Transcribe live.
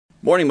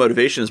Morning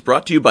Motivation is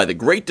brought to you by The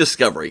Great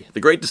Discovery. The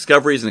Great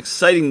Discovery is an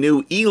exciting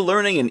new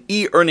e-learning and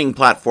e-earning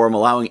platform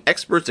allowing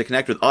experts to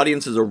connect with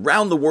audiences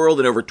around the world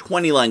in over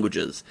 20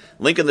 languages.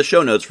 Link in the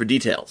show notes for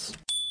details.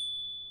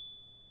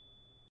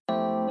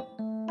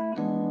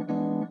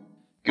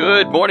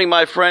 Good morning,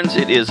 my friends.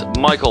 It is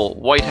Michael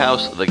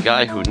Whitehouse, the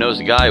guy who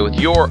knows a guy, with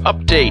your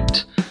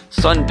update.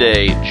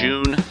 Sunday,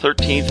 June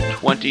 13th,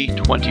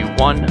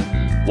 2021.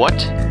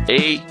 What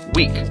a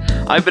week.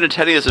 I've been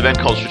attending this event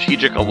called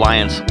Strategic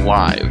Alliance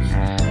Live,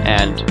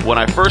 and when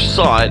I first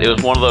saw it, it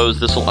was one of those,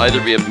 this will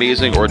either be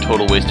amazing or a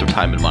total waste of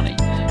time and money.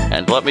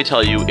 And let me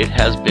tell you, it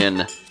has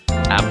been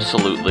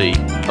absolutely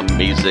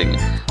amazing.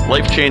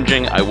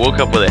 Life-changing. I woke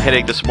up with a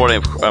headache this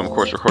morning. I'm, of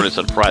course, recording this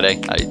on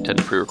Friday. I tend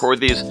to pre-record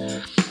these.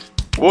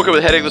 Woke up with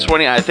a headache this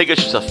morning. I think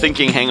it's just a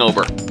thinking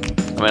hangover.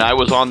 I mean, I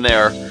was on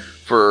there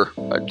for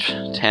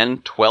 10,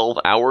 12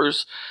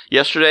 hours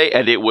yesterday,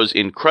 and it was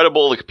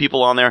incredible. The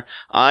people on there,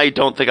 I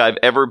don't think I've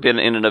ever been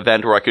in an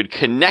event where I could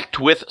connect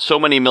with so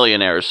many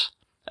millionaires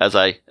as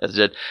I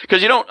did.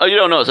 Because you don't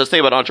know. That's the thing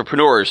about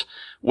entrepreneurs.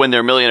 When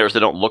they're millionaires, they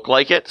don't look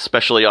like it,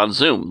 especially on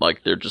Zoom.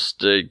 Like, they're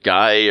just a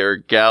guy or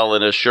gal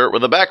in a shirt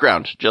with a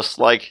background, just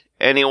like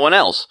anyone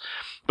else.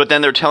 But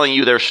then they're telling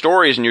you their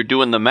stories, and you're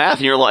doing the math,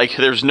 and you're like,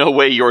 there's no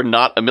way you're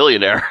not a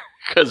millionaire,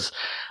 because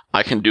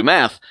I can do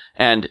math,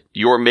 and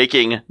you're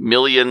making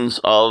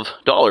millions of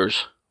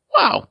dollars.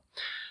 Wow.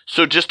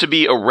 So just to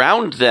be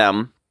around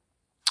them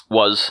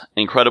was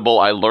incredible.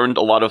 I learned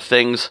a lot of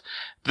things.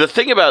 The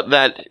thing about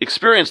that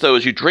experience, though,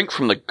 is you drink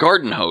from the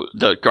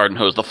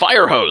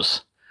fire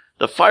hose.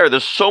 The fire,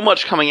 there's so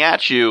much coming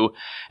at you,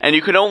 and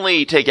you can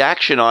only take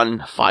action on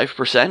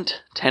 5%,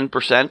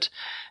 10%.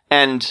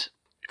 And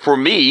for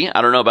me,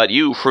 I don't know about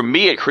you, for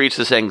me it creates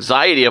this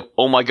anxiety of,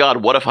 oh my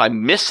God, what if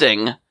I'm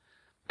missing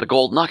the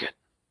gold nugget?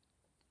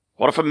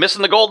 What if I'm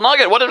missing the gold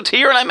nugget? What if it's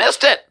here and I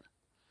missed it?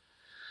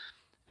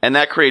 And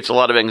that creates a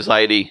lot of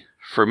anxiety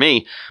for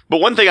me. But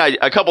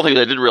a couple things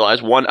I did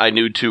realize. One, I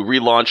knew to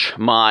relaunch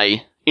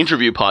my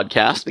interview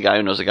podcast, the Guy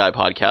Who Knows a Guy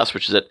podcast,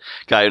 which is at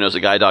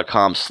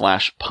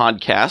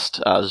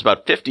guywhoknowsaguy.com/podcast. There's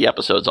about 50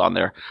 episodes on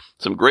there.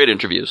 Some great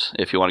interviews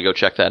if you want to go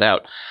check that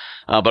out.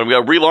 But I'm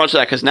going to relaunch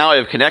that because now I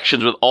have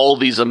connections with all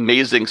these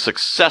amazing,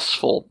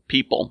 successful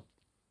people.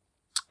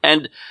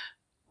 And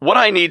what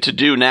I need to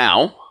do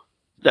now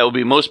that will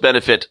be most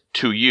benefit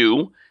to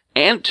you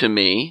and to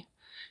me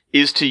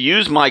is to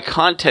use my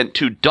content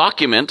to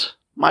document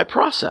my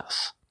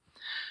process.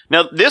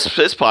 Now, this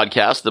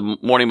podcast, the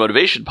Morning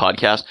Motivation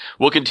Podcast,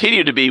 will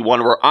continue to be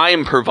one where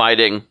I'm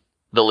providing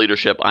the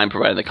leadership, I'm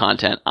providing the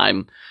content,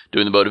 I'm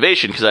doing the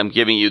motivation, because I'm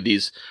giving you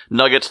these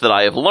nuggets that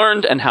I have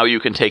learned and how you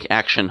can take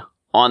action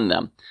on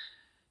them.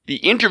 The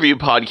interview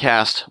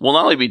podcast will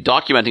not only be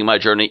documenting my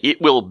journey, it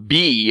will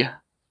be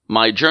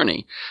my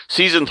journey.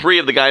 Season 3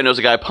 of the Guy Who Knows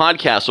a Guy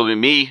podcast will be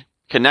me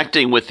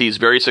connecting with these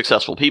very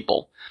successful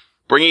people,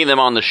 bringing them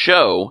on the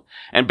show,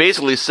 and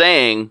basically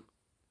saying,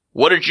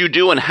 what did you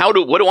do and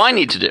what do I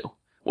need to do?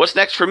 What's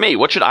next for me?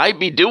 What should I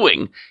be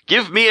doing?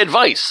 Give me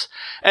advice.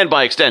 And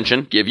by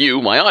extension, give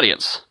you, my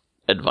audience,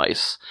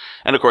 advice.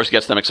 And of course, it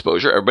gets them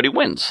exposure. Everybody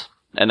wins.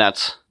 And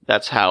that's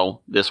how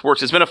this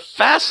works. It's been a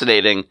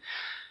fascinating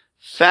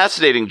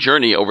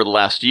journey over the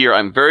last year.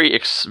 I'm very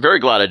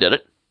glad I did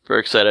it.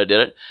 Very excited I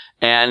did it.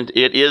 And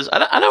it is,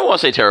 I don't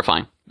want to say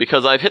terrifying,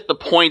 because I've hit the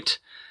point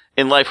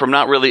in life where I'm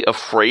not really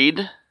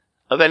afraid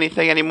of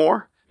anything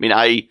anymore. I mean,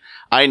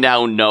 I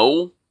now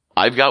know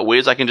I've got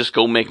ways I can just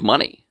go make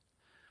money.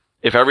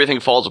 If everything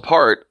falls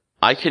apart,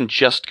 I can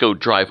just go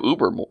drive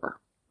Uber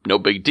more. No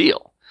big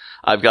deal.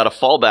 I've got a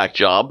fallback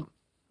job.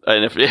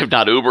 And if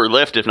not Uber,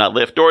 Lyft, if not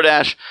Lyft,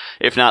 DoorDash,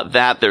 if not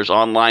that, there's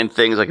online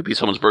things. I could be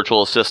someone's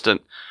virtual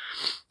assistant.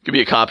 Could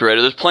be a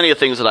copywriter. There's plenty of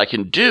things that I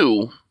can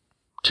do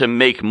to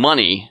make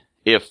money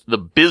if the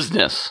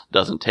business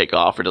doesn't take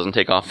off or doesn't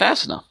take off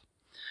fast enough.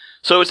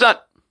 So it's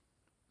not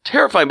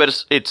terrifying,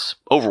 but it's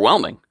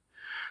overwhelming.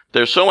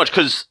 There's so much,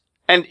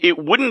 and it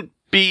wouldn't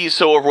be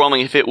so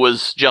overwhelming if it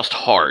was just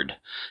hard.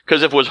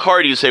 Because if it was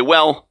hard, you'd say,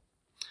 well,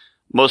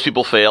 most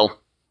people fail.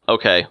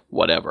 Okay,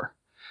 whatever.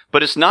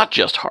 But it's not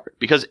just hard,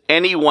 because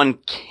anyone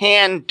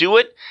can do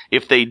it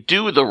if they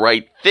do the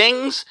right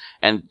things,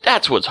 and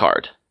that's what's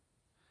hard.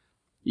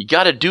 You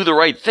gotta do the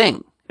right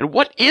thing. And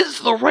what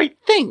is the right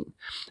thing?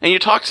 And you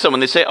talk to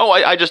someone, they say, oh,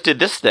 I just did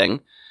this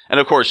thing. And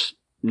of course,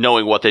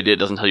 knowing what they did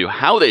doesn't tell you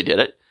how they did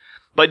it.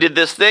 But I did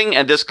this thing,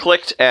 and this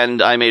clicked,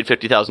 and I made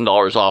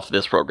 $50,000 off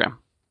this program.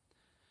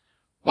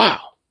 Wow.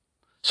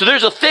 So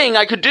there's a thing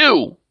I could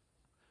do.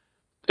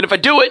 And if I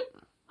do it,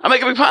 I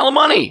make a big pile of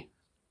money.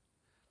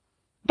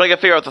 But I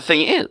gotta figure out what the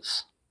thing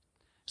is.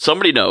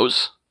 Somebody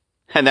knows,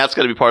 and that's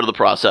going to be part of the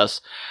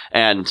process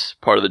and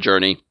part of the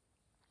journey,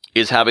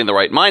 is having the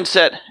right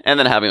mindset, and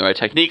then having the right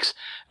techniques,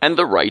 and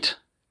the right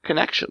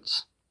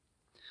connections.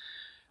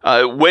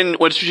 When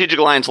Strategic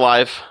Alliance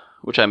Live,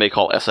 which I may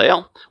call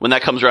SAL, when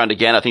that comes around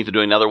again, I think they're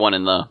doing another one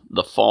in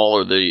the fall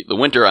or the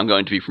winter, I'm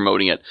going to be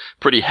promoting it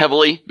pretty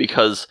heavily,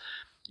 because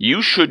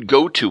you should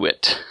go to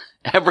it.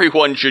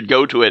 Everyone should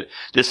go to it.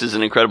 This is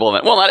an incredible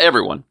event. Well, not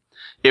everyone.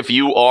 if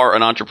you are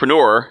an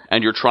entrepreneur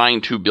and you're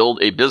trying to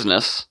build a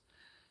business,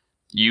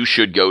 you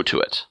should go to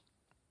it.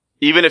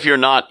 Even if you're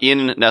not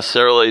in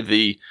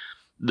necessarily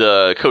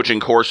the coaching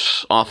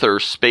course author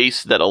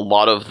space that a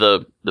lot of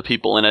the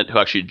people in it who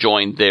actually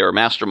joined their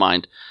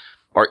mastermind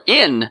are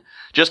in,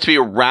 just to be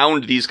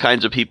around these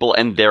kinds of people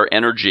and their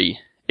energy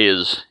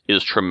is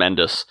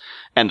tremendous.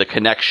 And the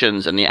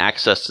connections and the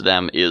access to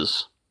them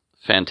is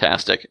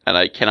fantastic. And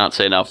I cannot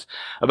say enough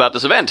about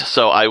this event.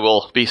 So I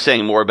will be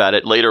saying more about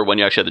it later when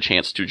you actually have the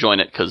chance to join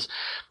it. Because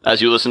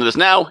as you listen to this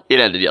now, it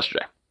ended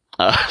yesterday.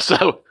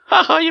 So,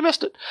 haha, you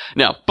missed it.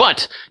 No,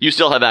 but you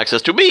still have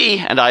access to me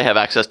and I have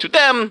access to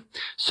them.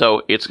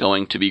 So it's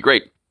going to be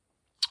great.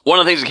 One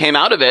of the things that came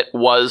out of it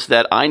was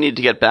that I need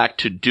to get back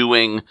to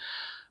doing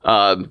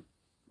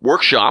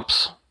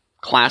workshops,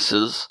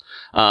 classes.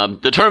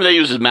 The term they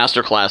use is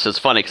masterclass. It's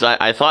funny because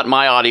I thought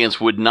my audience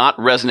would not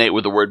resonate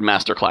with the word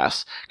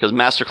masterclass because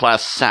masterclass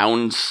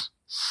sounds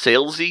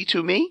salesy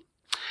to me.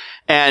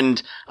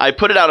 And I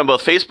put it out on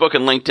both Facebook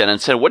and LinkedIn and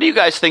said, what do you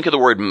guys think of the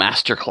word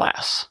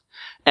masterclass?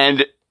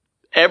 And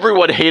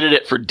everyone hated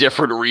it for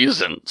different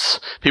reasons.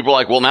 People were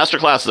like, well,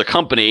 masterclass is a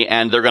company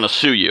and they're going to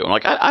sue you. I'm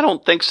like, I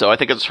don't think so. I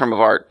think it's a term of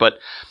art, but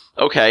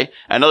okay.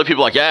 And other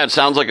people are like, yeah, it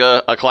sounds like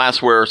a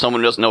class where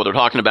someone doesn't know what they're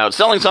talking about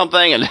selling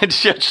something. And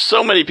it's just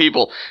so many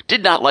people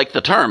did not like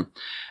the term.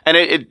 And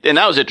and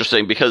that was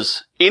interesting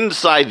because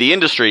inside the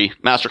industry,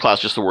 masterclass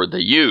is just the word they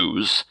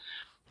use.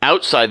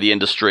 Outside the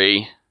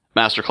industry,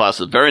 masterclass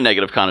is a very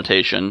negative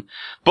connotation,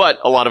 but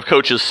a lot of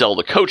coaches sell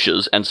to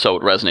coaches. And so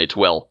it resonates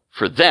well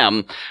for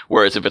them.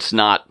 Whereas if it's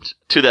not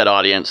to that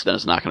audience, then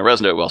it's not going to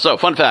resonate well. So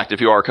fun fact, if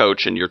you are a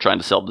coach and you're trying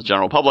to sell to the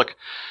general public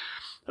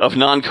of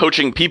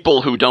non-coaching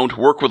people who don't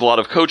work with a lot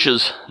of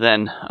coaches,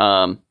 then,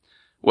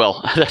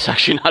 well, that's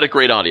actually not a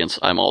great audience.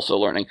 I'm also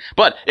learning.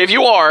 But if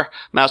you are,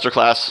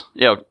 masterclass,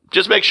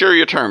 just make sure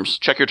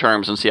check your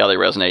terms and see how they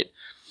resonate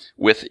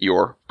with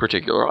your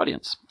particular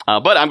audience.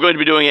 But I'm going to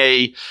be doing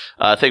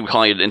I think we're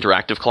calling it an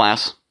interactive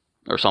class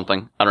or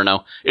something. I don't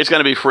know. It's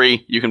going to be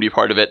free. You can be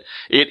part of it.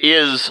 It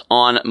is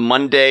on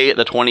Monday,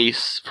 the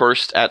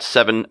 21st at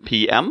 7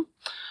 p.m.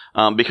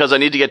 Because I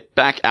need to get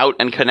back out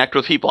and connect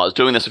with people. I was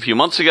doing this a few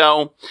months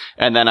ago,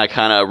 and then I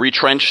kind of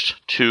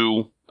retrenched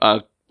to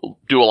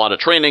do a lot of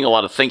training, a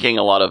lot of thinking,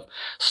 a lot of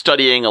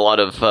studying, a lot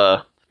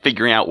of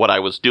figuring out what I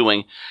was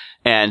doing.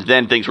 And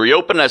then things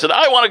reopened, and I said,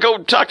 I want to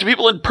go talk to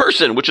people in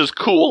person, which is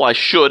cool. I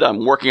should.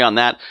 I'm working on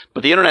that.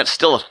 But the internet's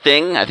still a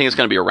thing. I think it's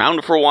going to be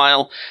around for a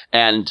while,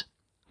 and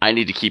I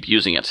need to keep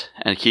using it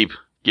and keep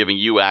giving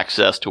you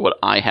access to what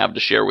I have to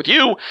share with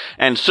you.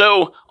 And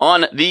so,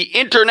 on the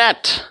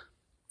internet,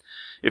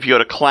 if you go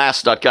to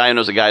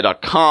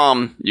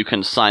class.guywhoknowsaguy.com, you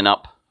can sign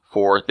up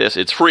for this.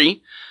 It's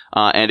free.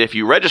 And if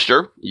you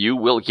register, you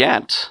will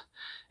get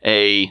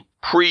a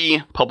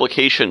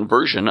pre-publication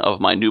version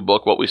of my new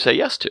book, What We Say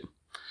Yes To.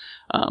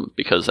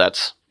 Because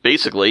that's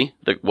basically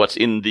what's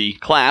in the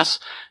class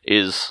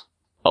is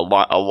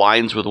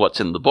aligns with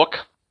what's in the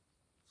book.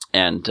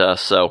 And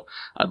so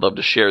I'd love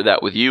to share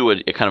that with you.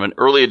 A kind of an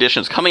early edition.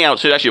 It's coming out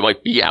soon. Actually, it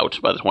might be out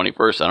by the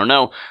 21st. I don't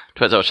know.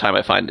 Depends how much time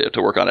I find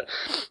to work on it.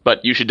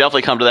 But you should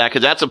definitely come to that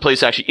because that's a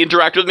place to actually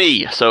interact with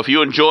me. So if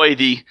you enjoy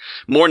the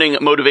morning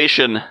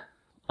motivation,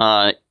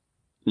 not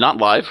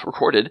live,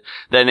 recorded,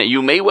 then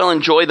you may well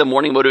enjoy the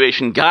morning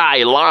motivation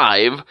guy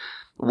live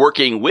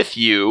working with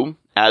you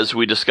as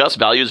we discuss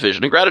values,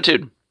 vision, and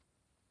gratitude.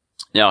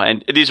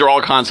 And these are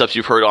all concepts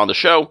you've heard on the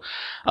show.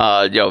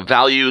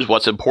 Values,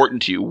 what's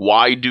important to you.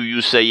 Why do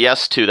you say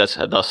yes to? That's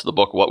thus the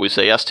book, What We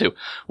Say Yes To.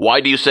 Why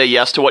do you say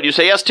yes to what you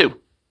say yes to?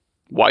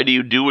 Why do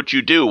you do what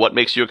you do? What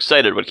makes you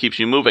excited? What keeps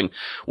you moving?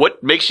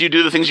 What makes you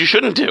do the things you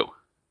shouldn't do?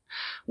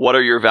 What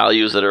are your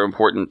values that are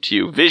important to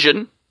you?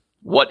 Vision.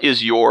 What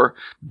is your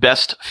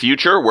best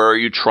future? Where are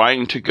you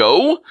trying to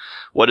go?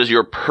 What does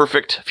your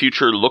perfect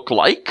future look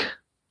like?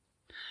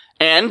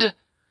 And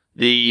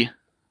the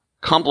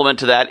complement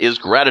to that is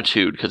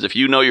gratitude, because if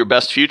you know your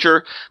best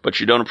future, but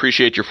you don't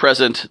appreciate your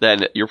present,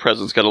 then your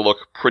present's going to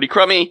look pretty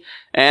crummy,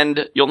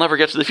 and you'll never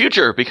get to the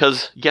future,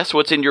 because guess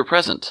what's in your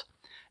present?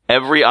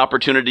 Every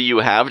opportunity you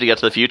have to get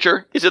to the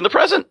future is in the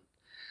present,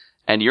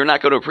 and you're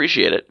not going to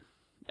appreciate it,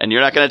 and you're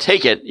not going to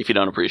take it if you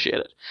don't appreciate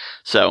it.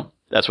 So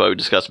that's why we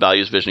discussed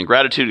values, vision, and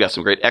gratitude. Got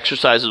some great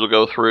exercises we'll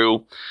go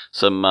through,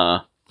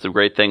 some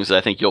great things that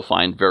I think you'll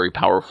find very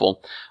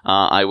powerful.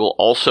 I will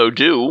also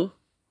do,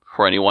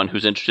 for anyone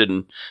who's interested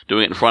in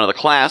doing it in front of the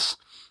class,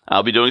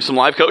 I'll be doing some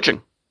live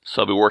coaching.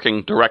 So I'll be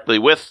working directly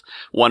with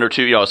one or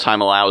two, as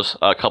time allows,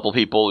 a couple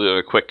people, do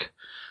a quick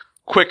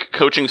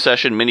coaching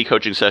session, mini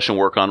coaching session,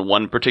 work on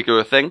one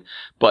particular thing.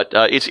 But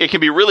it can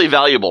be really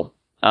valuable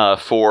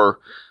for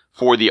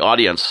the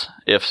audience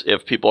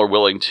if people are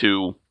willing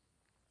to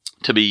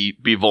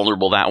be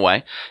vulnerable that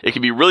way. It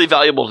can be really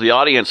valuable to the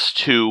audience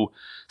to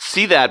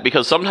see that,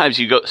 because sometimes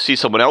you go see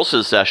someone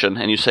else's session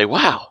and you say,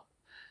 wow,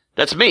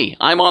 that's me.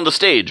 I'm on the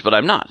stage, but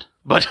I'm not.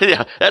 But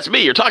yeah, that's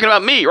me. You're talking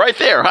about me right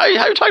there. How are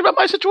you talking about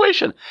my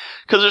situation?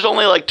 Because there's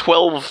only like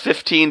 12,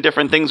 15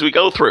 different things we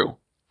go through.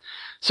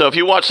 So if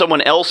you watch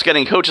someone else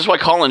getting coached, that's why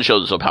Colin's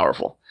shows are so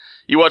powerful.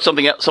 you watch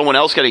someone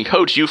else getting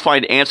coached, you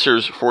find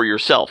answers for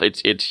yourself.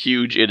 It's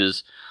huge. It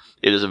is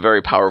a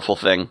very powerful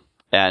thing.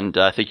 And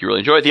I think you really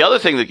enjoy it. The other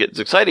thing that gets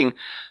exciting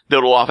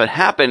that will often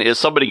happen is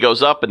somebody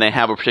goes up and they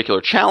have a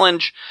particular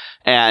challenge,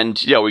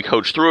 and we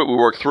coach through it, we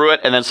work through it,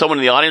 and then someone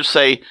in the audience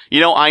say,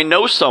 I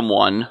know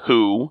someone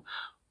who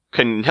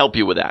can help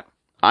you with that.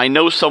 I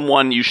know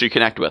someone you should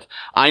connect with.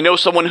 I know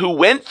someone who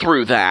went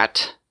through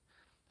that,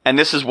 and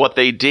this is what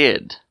they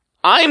did.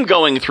 I'm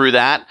going through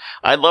that.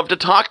 I'd love to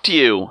talk to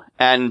you,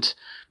 and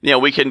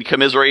we can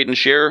commiserate and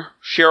share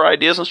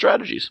ideas and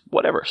strategies,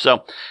 whatever. So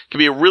it can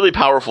be a really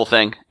powerful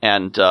thing,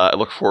 and I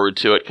look forward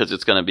to it because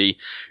it's going to be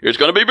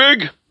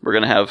big. We're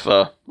going to have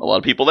a lot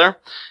of people there,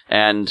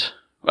 and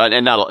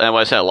when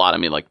I say a lot, I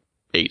mean like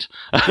 8.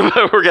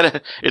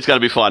 It's going to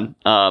be fun.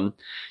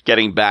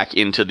 Getting back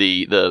into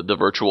the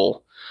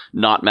virtual,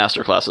 not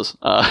master classes,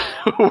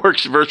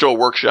 virtual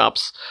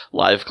workshops,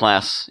 live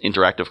class,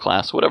 interactive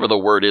class, whatever the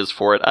word is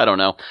for it. I don't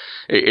know.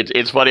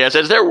 It's funny. I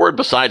said, is there a word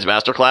besides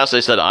master class?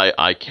 They said,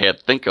 I can't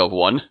think of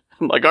one.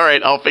 I'm like, all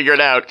right, I'll figure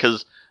it out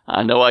because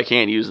I know I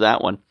can't use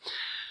that one.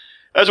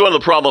 That's one of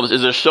the problems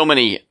is there's so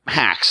many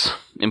hacks,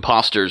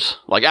 imposters,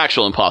 like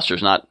actual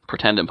imposters, not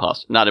pretend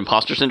imposters, not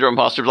imposter syndrome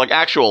imposters, like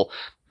actual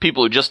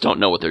people who just don't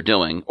know what they're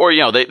doing. Or,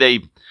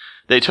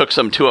 they took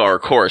some 2-hour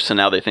course and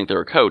now they think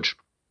they're a coach.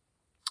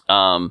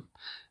 And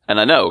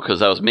I know, because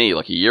that was me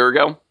like a year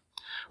ago.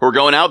 We're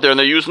going out there and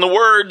they're using the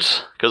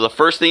words, because the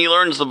first thing you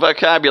learn is the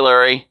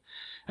vocabulary,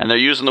 and they're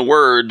using the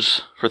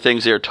words for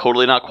things they're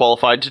totally not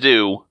qualified to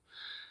do,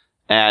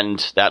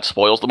 and that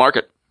spoils the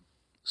market.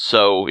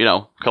 So,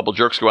 a couple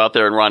jerks go out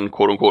there and run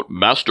quote-unquote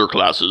master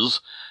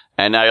classes,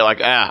 and now you're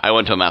like, I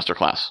went to a master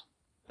class.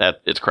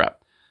 It's crap.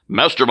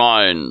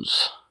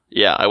 Masterminds.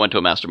 Yeah, I went to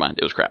a mastermind.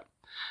 It was crap.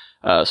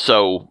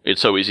 So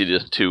it's so easy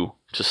to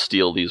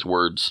steal these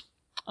words.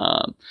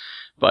 So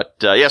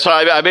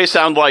I may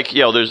sound like,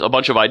 there's a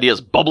bunch of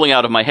ideas bubbling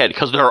out of my head,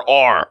 because there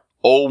are.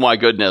 Oh my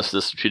goodness,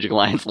 this Strategic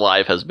Alliance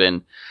Live has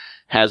been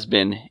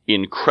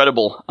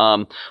incredible.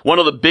 One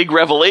of the big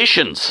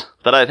revelations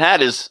that I've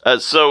had is,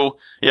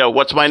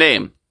 what's my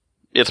name?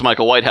 It's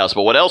Michael Whitehouse,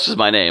 but what else is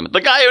my name?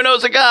 The guy who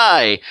knows a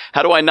guy.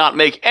 How do I not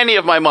make any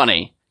of my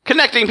money?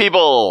 Connecting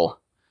people.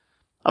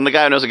 I'm the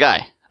guy who knows a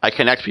guy. I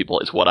connect people.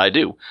 It's what I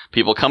do.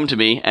 People come to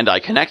me and I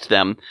connect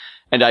them,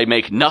 and I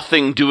make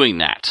nothing doing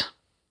that.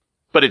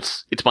 But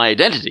it's my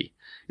identity.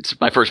 It's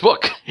my first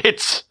book.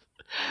 It's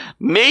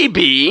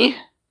maybe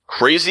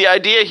crazy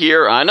idea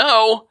here. I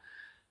know.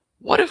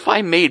 What if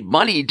I made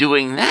money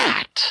doing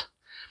that?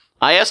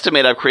 I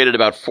estimate I've created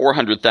about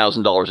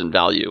 $400,000 in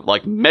value,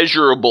 like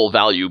measurable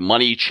value,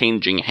 money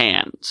changing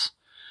hands,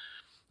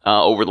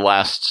 over the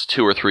last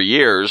 2 or 3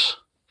 years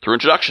through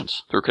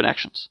introductions, through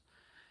connections,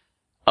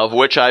 of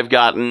which I've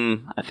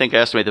gotten, I think I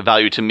estimate the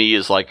value to me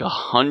is like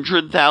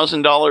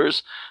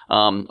 $100,000.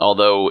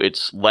 Although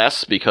it's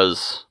less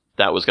because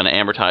that was going to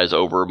amortize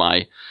over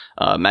my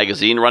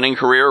magazine running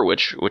career,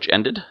 which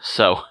ended.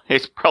 So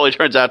it probably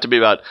turns out to be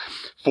about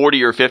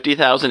 40 or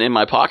 50,000 in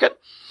my pocket,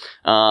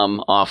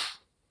 off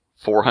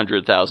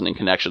 400,000 in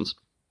connections,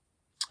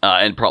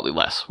 and probably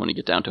less when you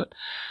get down to it.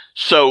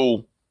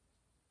 So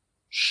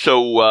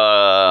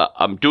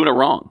I'm doing it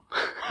wrong.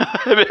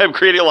 I'm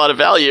creating a lot of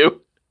value,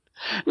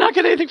 not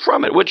getting anything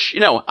from it, which,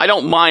 I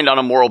don't mind on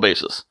a moral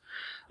basis.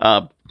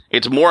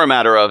 It's more a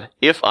matter of,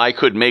 if I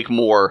could make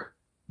more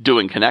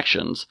doing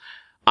connections,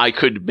 I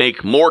could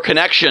make more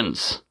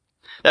connections.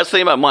 That's the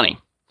thing about money.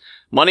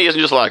 Money isn't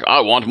just like,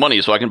 I want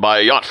money so I can buy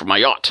a yacht for my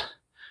yacht.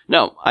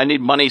 No, I need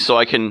money so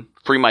I can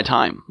free my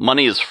time.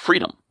 Money is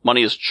freedom.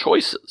 Money is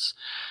choices.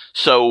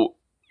 So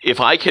if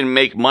I can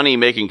make money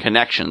making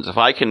connections, if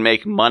I can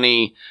make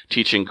money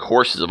teaching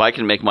courses, if I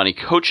can make money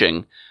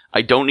coaching,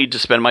 I don't need to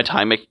spend my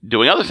time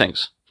doing other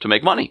things to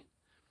make money.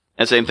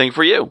 And same thing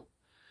for you.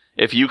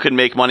 If you can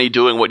make money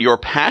doing what you're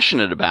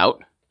passionate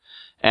about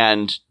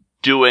and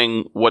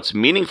doing what's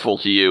meaningful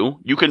to you,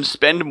 you can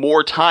spend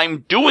more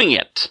time doing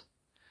it.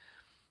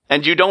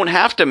 And you don't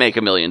have to make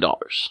 $1 million.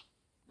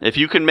 If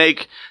you can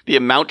make the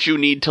amount you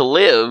need to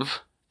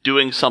live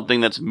doing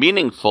something that's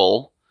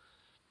meaningful,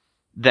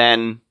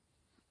 then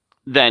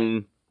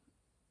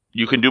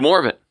you can do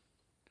more of it.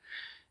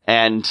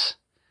 And,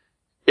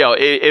 I'll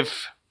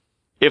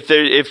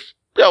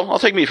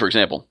take me for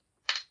example.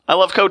 I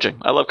love coaching.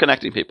 I love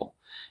connecting people.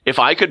 If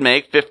I could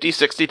make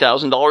 $50,000,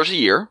 $60,000 a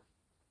year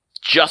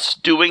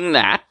just doing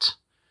that,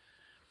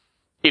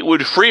 it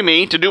would free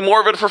me to do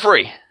more of it for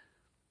free.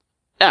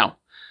 Now,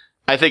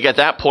 I think at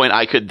that point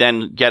I could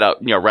then get up,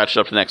 ratchet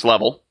up to the next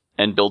level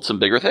and build some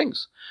bigger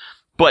things.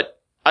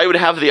 But I would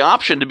have the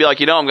option to be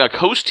like, I'm going to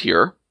coast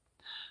here.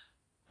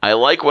 I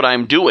like what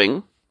I'm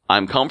doing.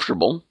 I'm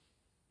comfortable.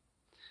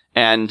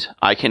 And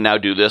I can now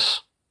do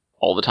this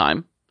all the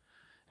time.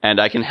 And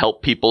I can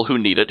help people who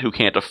need it, who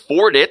can't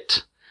afford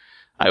it.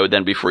 I would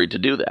then be free to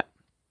do that.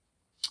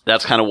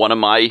 That's kind of one of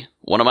my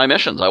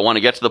missions. I want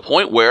to get to the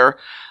point where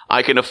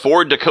I can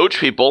afford to coach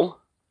people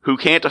who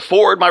can't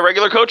afford my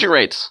regular coaching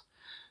rates,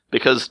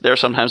 because they're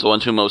sometimes the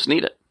ones who most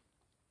need it.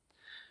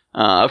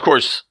 Of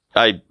course,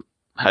 I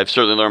I've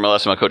certainly learned my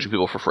lesson about coaching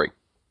people for free.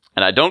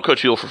 And I don't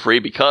coach people for free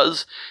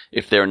because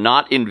if they're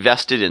not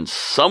invested in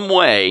some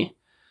way,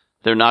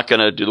 they're not going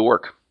to do the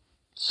work.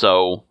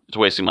 So it's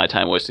wasting my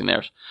time, wasting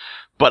theirs.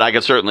 But I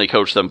can certainly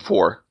coach them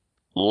for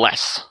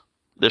less.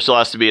 There still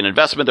has to be an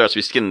investment. There has to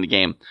be skin in the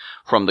game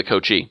from the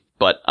coachee.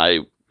 But I,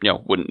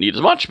 wouldn't need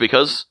as much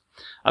because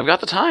I've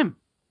got the time.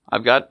 I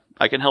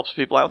can help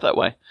people out that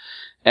way.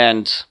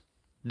 And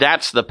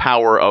that's the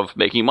power of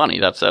making money.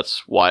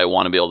 That's why I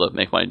want to be able to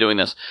make money doing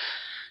this.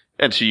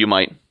 And so you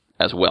might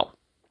as well.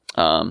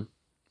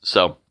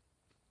 So,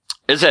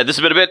 as I said, this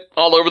has been a bit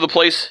all over the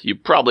place. You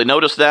probably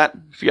noticed that.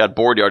 If you got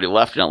bored, you already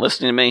left, you're not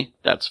listening to me.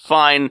 That's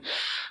fine.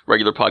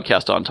 Regular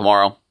podcast on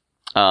tomorrow.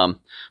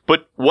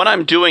 But what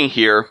I'm doing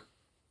here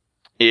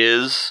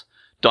is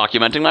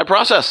documenting my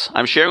process.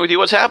 I'm sharing with you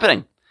what's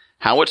happening,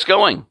 how it's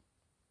going,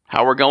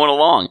 how we're going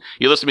along.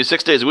 You listen to me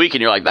 6 days a week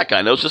and you're like, that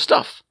guy knows his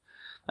stuff.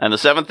 And the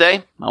seventh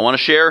day, I want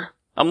to share,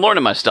 I'm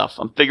learning my stuff.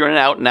 I'm figuring it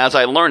out. And as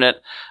I learn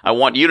it, I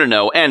want you to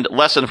know, and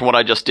lesson from what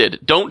I just did.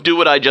 Don't do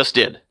what I just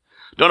did.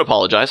 Don't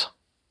apologize.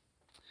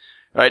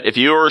 Right? If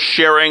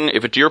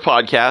it's your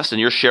podcast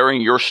and you're sharing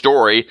your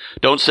story,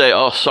 don't say,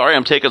 oh, sorry,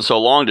 I'm taking so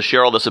long to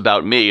share all this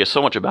about me. It's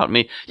so much about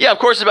me. Yeah, of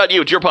course it's about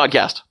you. It's your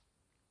podcast.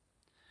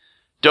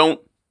 Don't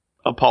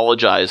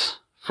apologize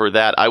for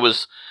that. I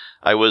was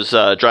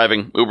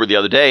driving Uber the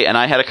other day and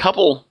I had a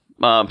couple,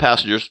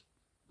 passengers.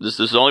 This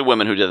is only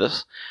women who did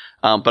this.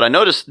 But I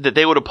noticed that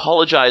they would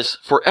apologize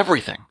for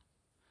everything.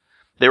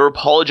 They were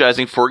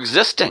apologizing for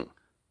existing.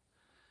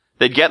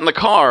 They'd get in the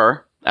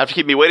car after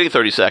keeping me waiting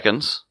 30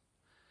 seconds.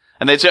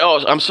 And they'd say,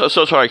 oh, I'm so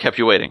sorry I kept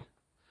you waiting.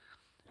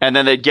 And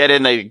then they'd get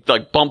in, they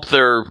like bump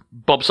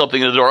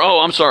something in the door. Oh,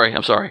 I'm sorry.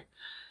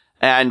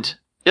 And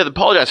they'd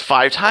apologize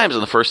 5 times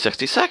in the first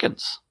 60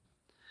 seconds.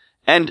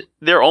 And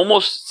they're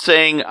almost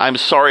saying, I'm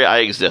sorry I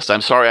exist.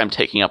 I'm sorry I'm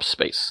taking up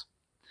space.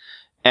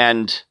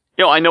 And,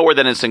 I know where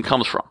that instinct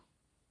comes from.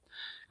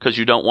 Because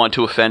you don't want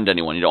to offend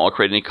anyone. You don't want to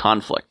create any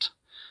conflict.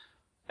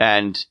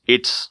 And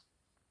it's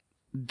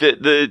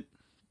the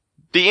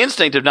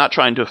instinct of not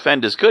trying to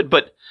offend is good,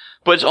 but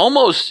it's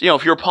almost,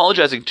 if you're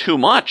apologizing too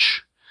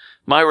much,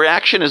 my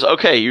reaction is,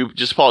 okay, you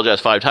just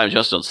apologized 5 times. You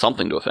must have done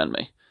something to offend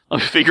me. Let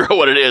me figure out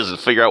what it is and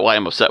figure out why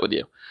I'm upset with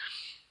you.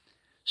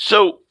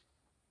 So,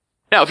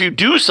 now if you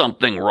do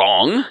something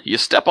wrong, you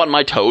step on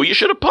my toe, you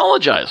should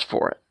apologize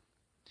for it.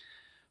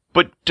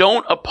 But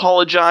don't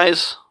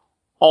apologize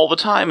all the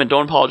time and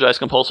don't apologize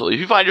compulsively. If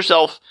you find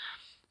yourself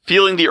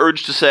feeling the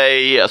urge to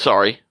say,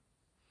 sorry,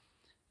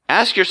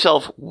 ask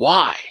yourself,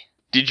 why?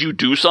 Did you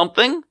do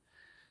something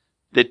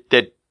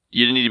that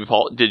you didn't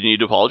need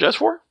to apologize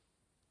for?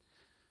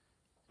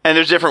 And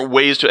there's different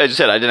ways to, as I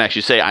said, I didn't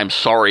actually say, I'm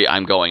sorry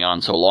I'm going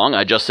on so long.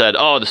 I just said,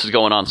 oh, this is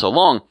going on so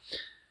long.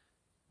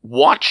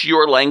 Watch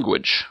your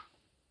language.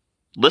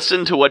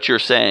 Listen to what you're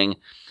saying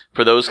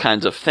for those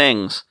kinds of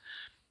things.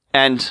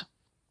 And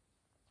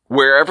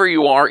wherever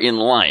you are in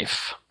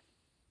life,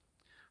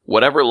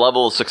 whatever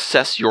level of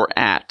success you're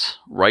at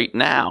right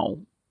now,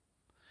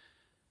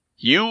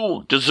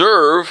 you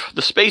deserve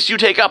the space you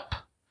take up.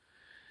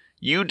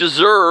 You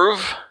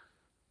deserve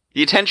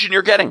the attention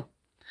you're getting.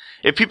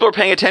 If people are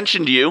paying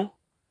attention to you,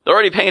 they're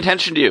already paying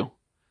attention to you.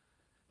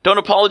 Don't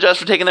apologize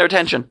for taking their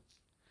attention.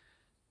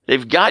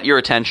 They've got your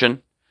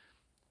attention.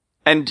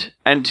 And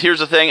here's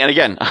the thing, and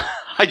again,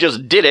 I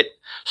just did it,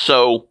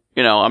 so,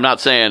 I'm not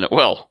saying,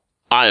 well,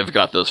 I've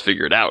got those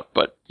figured out,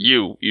 but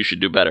you should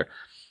do better.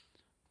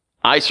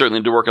 I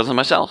certainly do work on them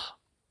myself.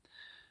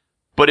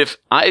 But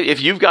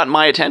if you've got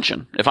my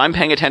attention, if I'm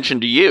paying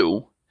attention to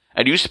you,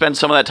 and you spend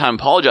some of that time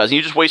apologizing,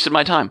 you just wasted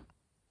my time.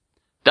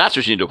 That's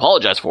what you need to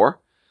apologize for.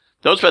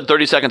 Don't spend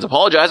 30 seconds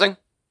apologizing.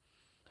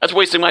 That's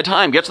wasting my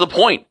time. Get to the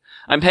point.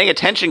 I'm paying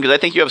attention because I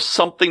think you have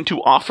something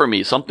to offer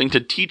me, something to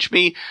teach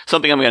me,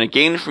 something I'm going to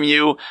gain from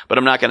you, but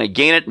I'm not going to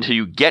gain it until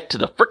you get to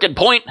the frickin'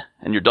 point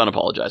and you're done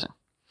apologizing.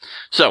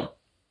 So,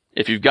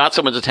 if you've got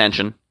someone's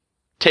attention,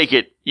 take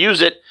it, use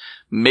it,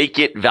 make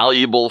it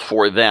valuable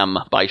for them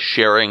by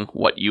sharing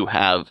what you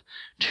have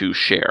to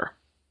share.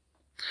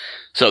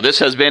 So this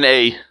has been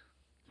a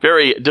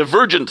very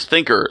Divergent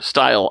Thinker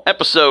style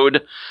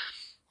episode.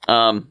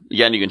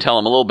 Again, you can tell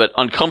I'm a little bit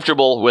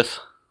uncomfortable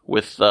with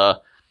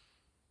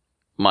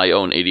my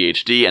own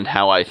ADHD and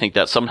how I think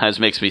that sometimes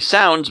makes me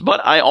sound, but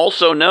I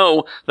also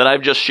know that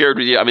I've just shared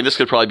with you, this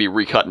could probably be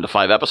recut into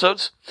 5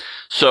 episodes,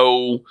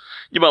 so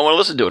you might want to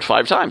listen to it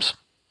 5 times.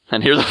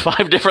 And here's the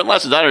 5 different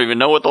lessons. I don't even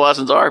know what the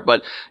lessons are,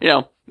 but,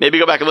 maybe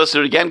go back and listen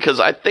to it again, because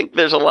I think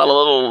there's a lot of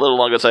little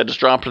nuggets I just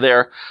dropped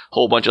there, a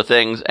whole bunch of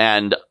things,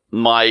 and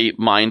my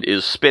mind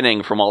is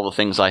spinning from all the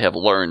things I have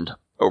learned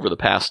over the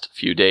past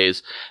few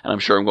days, and I'm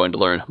sure I'm going to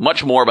learn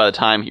much more by the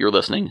time you're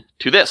listening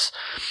to this.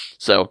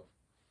 So,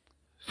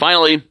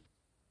 finally,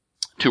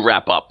 to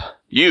wrap up,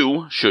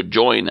 you should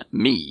join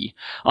me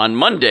on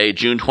Monday,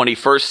 June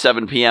 21st,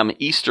 7 p.m.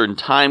 Eastern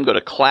Time. Go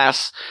to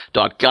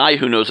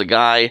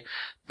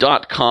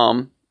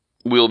class.guywhoknowsaguy.com.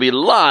 We'll be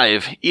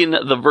live in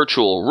the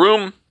virtual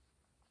room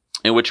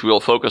in which we will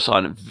focus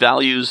on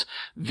values,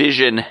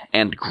 vision,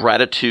 and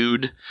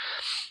gratitude.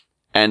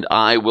 and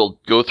I will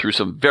go through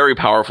some very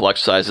powerful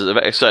exercises.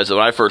 When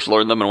I first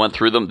learned them and went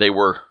through them, they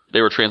were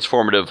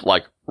transformative,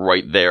 like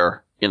right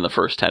there in the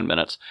first 10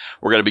 minutes.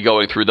 We're going to be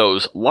going through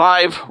those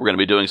live. We're going to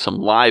be doing some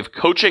live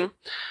coaching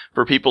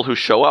for people who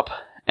show up.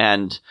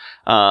 And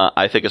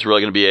I think it's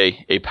really going to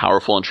be a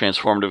powerful and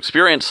transformative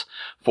experience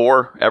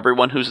for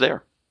everyone who's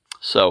there.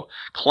 So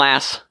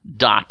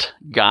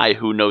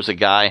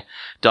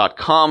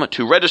class.guywhoknowsaguy.com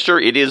to register.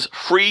 It is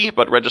free,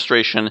 but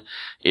registration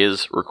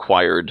is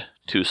required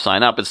to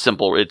sign up. It's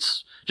simple.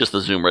 It's just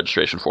the Zoom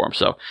registration form.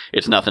 So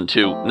it's nothing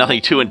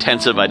too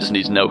intensive. I just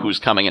need to know who's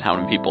coming and how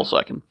many people so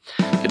I can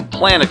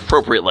plan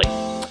appropriately.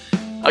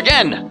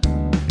 Again,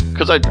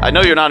 because I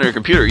know you're not on your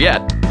computer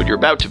yet, but you're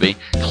about to be,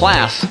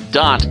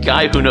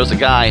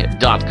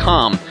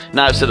 class.guywhoknowsaguy.com.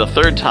 Now I've said a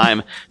third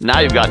time, now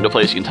you've gotten to a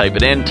place you can type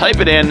it in. Type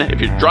it in.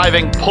 If you're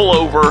driving, pull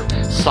over,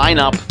 sign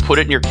up, put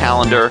it in your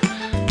calendar,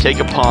 take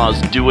a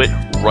pause, do it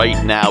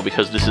right now,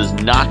 because this is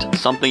not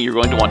something you're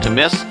going to want to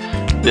miss.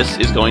 This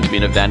is going to be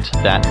an event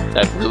that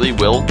really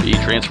will be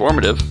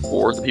transformative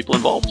for the people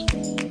involved.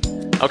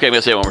 Okay, I'm going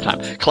to say it one more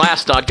time.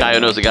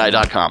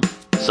 class.guywhoknowsaguy.com.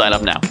 Sign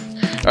up now.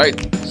 All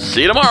right,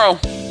 see you tomorrow.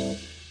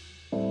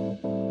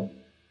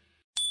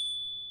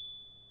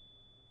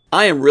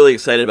 I am really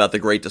excited about The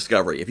Great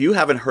Discovery. If you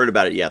haven't heard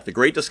about it yet, The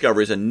Great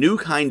Discovery is a new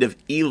kind of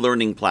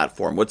e-learning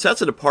platform. What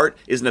sets it apart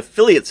is an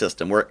affiliate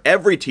system where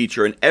every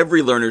teacher and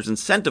every learner is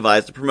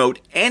incentivized to promote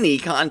any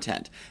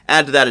content.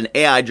 Add to that an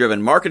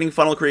AI-driven marketing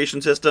funnel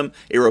creation system,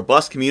 a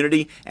robust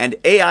community, and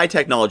AI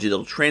technology that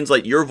will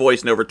translate your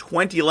voice in over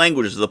 20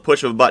 languages with the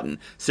push of a button.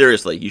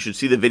 Seriously, you should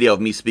see the video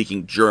of me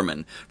speaking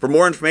German. For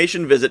more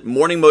information, visit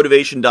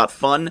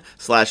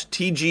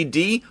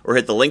morningmotivation.fun/TGD or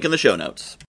hit the link in the show notes.